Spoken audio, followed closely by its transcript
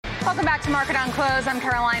Welcome back to Market on Close. I'm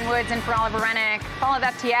Caroline Woods and for Oliver Rennick. Fall of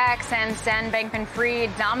FTX and Stan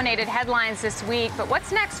Bankman-Fried dominated headlines this week. But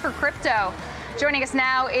what's next for crypto? Joining us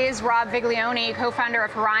now is Rob Viglione, co-founder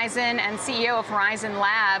of Horizen and CEO of Horizen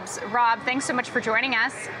Labs. Rob, thanks so much for joining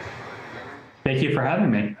us. Thank you for having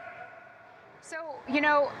me. So,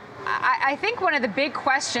 I think one of the big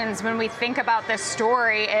questions when we think about this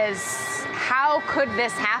story is how could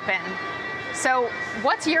this happen? So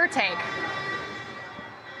what's your take?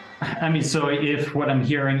 So if what I'm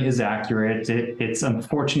hearing is accurate, it's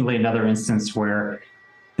unfortunately another instance where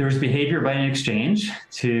there's behavior by an exchange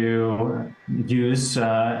to use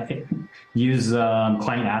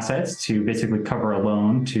client assets to basically cover a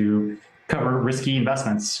loan, to cover risky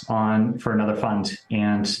investments for another fund.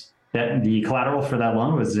 And that the collateral for that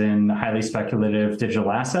loan was in highly speculative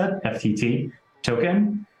digital asset, FTT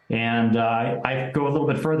token. And I go a little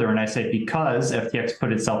bit further and I say, because FTX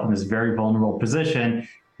put itself in this very vulnerable position,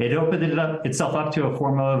 it opened itself up to a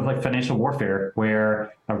form of financial warfare,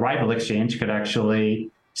 where a rival exchange could actually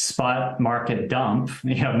spot market dump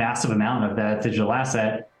a massive amount of that digital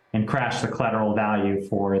asset and crash the collateral value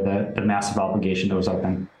for the massive obligation that was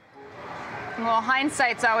open. Well,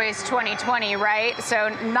 hindsight's always 20/20, right? So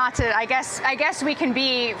I guess we can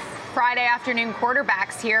be Friday afternoon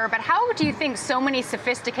quarterbacks here, but how do you think so many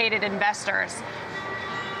sophisticated investors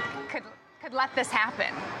could let this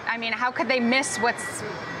happen? I mean, how could they miss what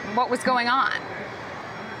was going on?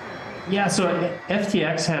 Yeah, so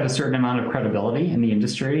FTX had a certain amount of credibility in the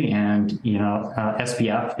industry, and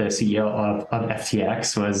SBF, the CEO of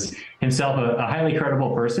FTX, was himself a highly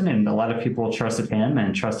credible person, and a lot of people trusted him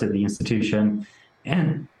and trusted the institution.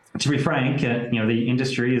 And to be frank, the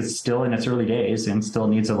industry is still in its early days and still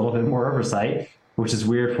needs a little bit more oversight, which is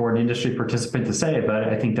weird for an industry participant to say, but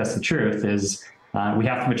I think that's the truth. Is we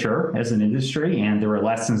have to mature as an industry, and there are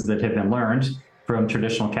lessons that have been learned from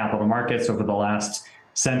traditional capital markets over the last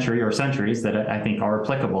century or centuries that I think are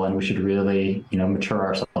applicable, and we should really, mature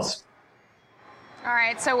ourselves. All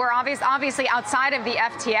right, so we're obviously outside of the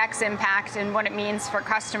FTX impact and what it means for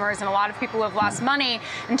customers and a lot of people who have lost money.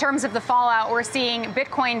 In terms of the fallout, we're seeing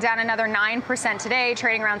Bitcoin down another 9% today,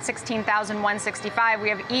 trading around 16,165. We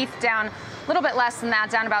have ETH down a little bit less than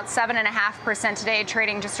that, down about 7.5% today,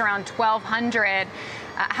 trading just around 1,200.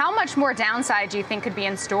 How much more downside do you think could be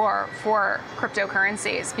in store for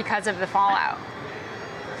cryptocurrencies because of the fallout?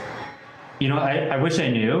 I wish I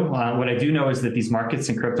knew. What I do know is that these markets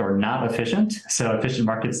in crypto are not efficient. So efficient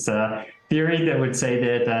markets theory that would say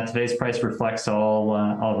that today's price reflects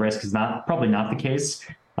all risk is probably not the case.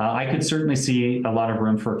 I could certainly see a lot of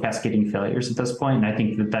room for cascading failures at this point, and I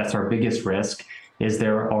think that that's our biggest risk. Is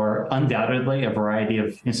there are undoubtedly a variety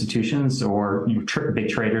of institutions or big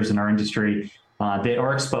traders in our industry that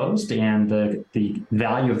are exposed, and the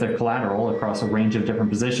value of their collateral across a range of different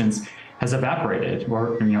positions has evaporated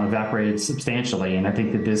evaporated substantially. And I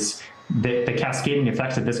think that the cascading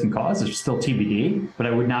effects that this can cause is still TBD, but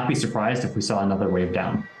I would not be surprised if we saw another wave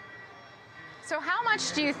down. So how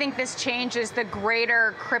much do you think this changes the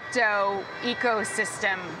greater crypto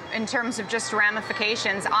ecosystem in terms of just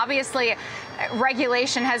ramifications? Obviously,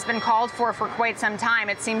 regulation has been called for quite some time.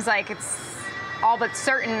 It seems like it's all but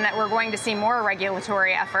certain that we're going to see more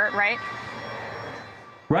regulatory effort, right?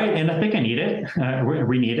 Right, and I think I need it.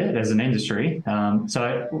 We need it as an industry.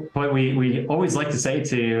 What we always like to say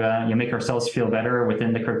to make ourselves feel better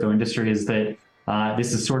within the crypto industry is that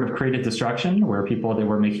this is sort of creative destruction, where people that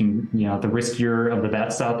were making the riskier of the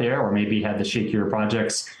bets out there, or maybe had the shakier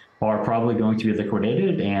projects, are probably going to be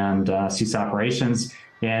liquidated and cease operations.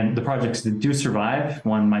 And the projects that do survive,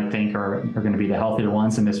 one might think, are going to be the healthier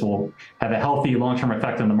ones, and this will have a healthy long-term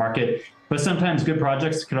effect on the market. But sometimes good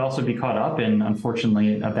projects could also be caught up in,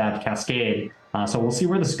 unfortunately, a bad cascade. So we'll see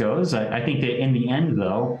where this goes. I think that in the end,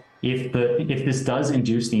 though, if this does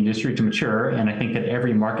induce the industry to mature, and I think that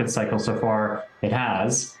every market cycle so far it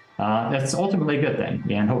has, that's ultimately a good thing.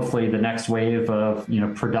 And hopefully the next wave of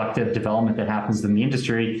productive development that happens in the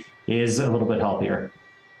industry is a little bit healthier.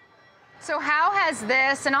 So how has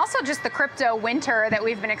this, and also just the crypto winter that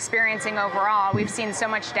we've been experiencing overall, we've seen so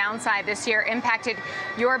much downside this year, impacted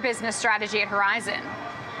your business strategy at Horizen?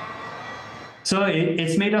 So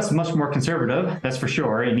it's made us much more conservative, that's for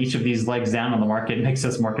sure. And each of these legs down on the market makes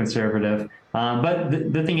us more conservative. But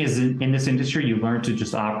the thing is, in this industry, you learn to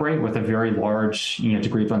just operate with a very large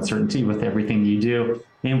degree of uncertainty with everything you do.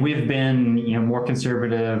 And we've been more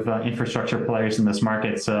conservative infrastructure players in this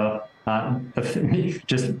market. So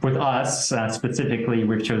just with us specifically,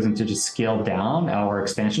 we've chosen to just scale down our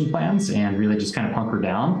expansion plans and really just kind of hunker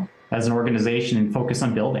down as an organization and focus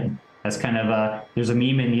on building. That's kind of there's a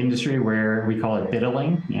meme in the industry where we call it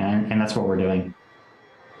biddling, and that's what we're doing.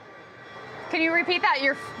 Can you repeat that?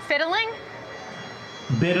 You're fiddling?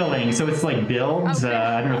 Biddling, so it's like build. Okay.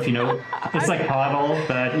 I don't know if you know. It's like hodl,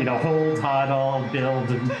 but hold, hodl,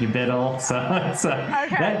 build, you biddle. So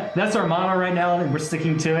Okay. that's our motto right now, and we're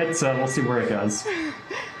sticking to it. So we'll see where it goes.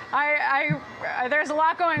 There's a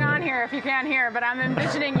lot going on here if you can't hear, but I'm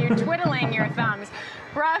envisioning you twiddling your thumbs.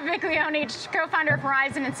 Rob Viglione, co-founder of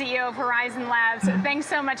Horizon and CEO of Horizon Labs. Thanks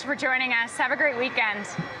so much for joining us. Have a great weekend.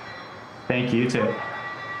 Thank you too.